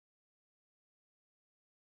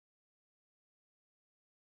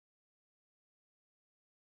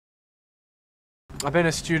I've been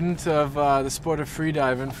a student of the sport of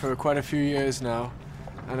freediving for quite a few years now,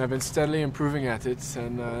 and I've been steadily improving at it,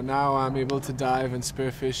 and now I'm able to dive and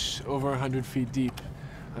spearfish over 100 feet deep.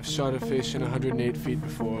 I've shot a fish in 108 feet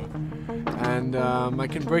before, and I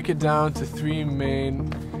can break it down to three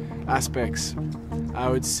main aspects. I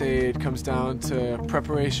would say it comes down to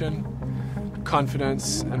preparation,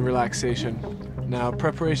 confidence, and relaxation. Now,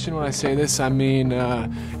 preparation, when I say this, I mean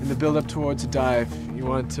in the build-up towards a dive, you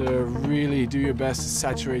want to really do your best to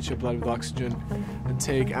saturate your blood with oxygen and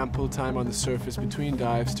take ample time on the surface between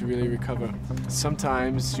dives to really recover.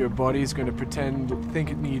 Sometimes your body is going to think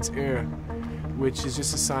it needs air, which is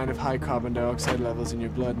just a sign of high carbon dioxide levels in your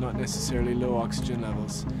blood, not necessarily low oxygen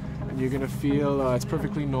levels. And you're going to feel, it's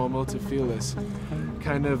perfectly normal to feel this,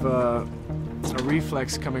 kind of a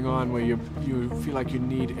reflex coming on where you feel like you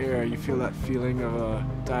need air. You feel that feeling of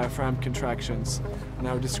diaphragm contractions, and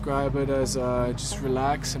I would describe it as just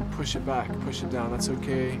relax and push it back, push it down. That's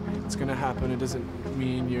okay, it's gonna happen. It doesn't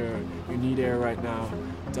mean you need air right now.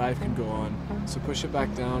 Dive can go on, so push it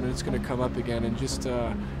back down and it's gonna come up again, and just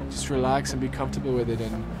relax and be comfortable with it.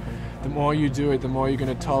 And the more you do it, the more you're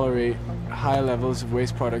gonna tolerate high levels of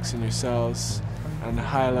waste products in your cells and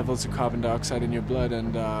high levels of carbon dioxide in your blood,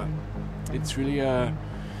 and it's really a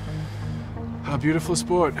beautiful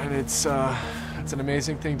sport, and it's an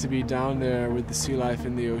amazing thing to be down there with the sea life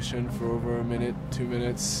in the ocean for over a minute, 2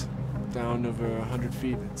 minutes, down over 100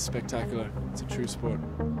 feet. It's spectacular. It's a true sport.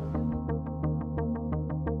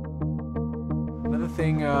 Another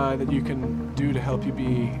thing that you can do to help you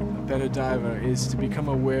be a better diver is to become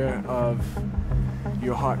aware of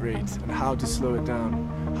your heart rate and how to slow it down,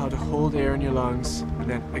 how to hold air in your lungs and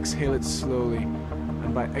then exhale it slowly.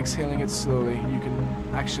 And by exhaling it slowly, you can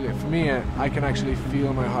actually, for me, I can actually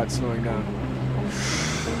feel my heart slowing down.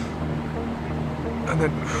 And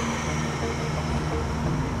then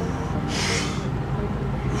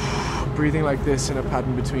breathing like this in a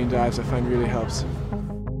pattern between dives, I find really helps.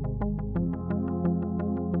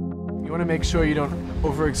 You want to make sure you don't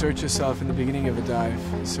overexert yourself in the beginning of a dive.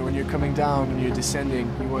 So when you're coming down and you're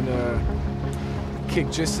descending, you want to kick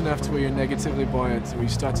just enough to where you're negatively buoyant, where you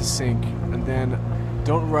start to sink, and then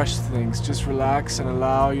don't rush things, just relax and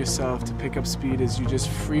allow yourself to pick up speed as you just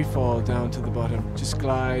free fall down to the bottom. Just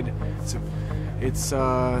glide. It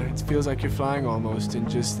feels like you're flying almost, and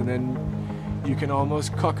then you can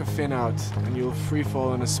almost cock a fin out and you'll free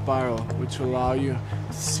fall in a spiral, which will allow you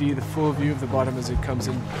to see the full view of the bottom as it comes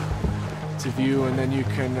in to view, and then you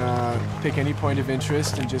can pick any point of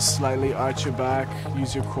interest and just slightly arch your back,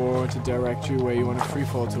 use your core to direct you where you want to free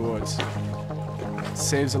fall towards. It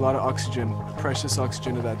saves a lot of oxygen, precious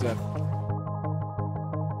oxygen at that depth.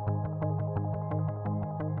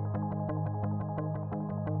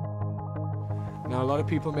 Now, a lot of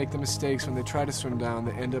people make the mistakes when they try to swim down,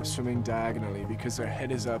 they end up swimming diagonally because their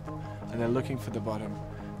head is up and they're looking for the bottom.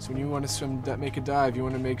 So when you want to make a dive, you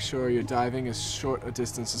want to make sure you're diving as short a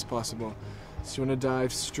distance as possible. So you want to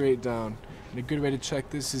dive straight down. And a good way to check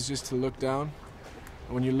this is just to look down.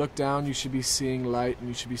 And when you look down, you should be seeing light and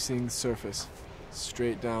you should be seeing the surface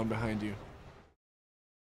straight down behind you.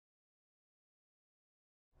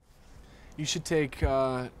 You should take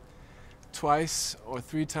twice or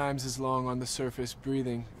 3 times as long on the surface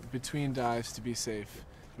breathing between dives to be safe.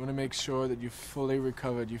 You want to make sure that you've fully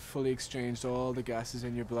recovered, you've fully exchanged all the gases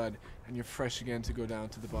in your blood, and you're fresh again to go down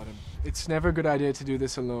to the bottom. It's never a good idea to do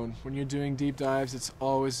this alone. When you're doing deep dives, it's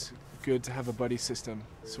always good to have a buddy system.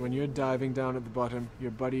 So when you're diving down at the bottom,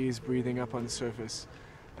 your buddy is breathing up on the surface,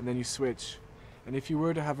 and then you switch. And if you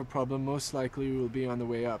were to have a problem, most likely you will be on the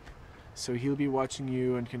way up. So he'll be watching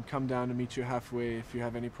you and can come down and meet you halfway if you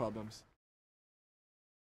have any problems.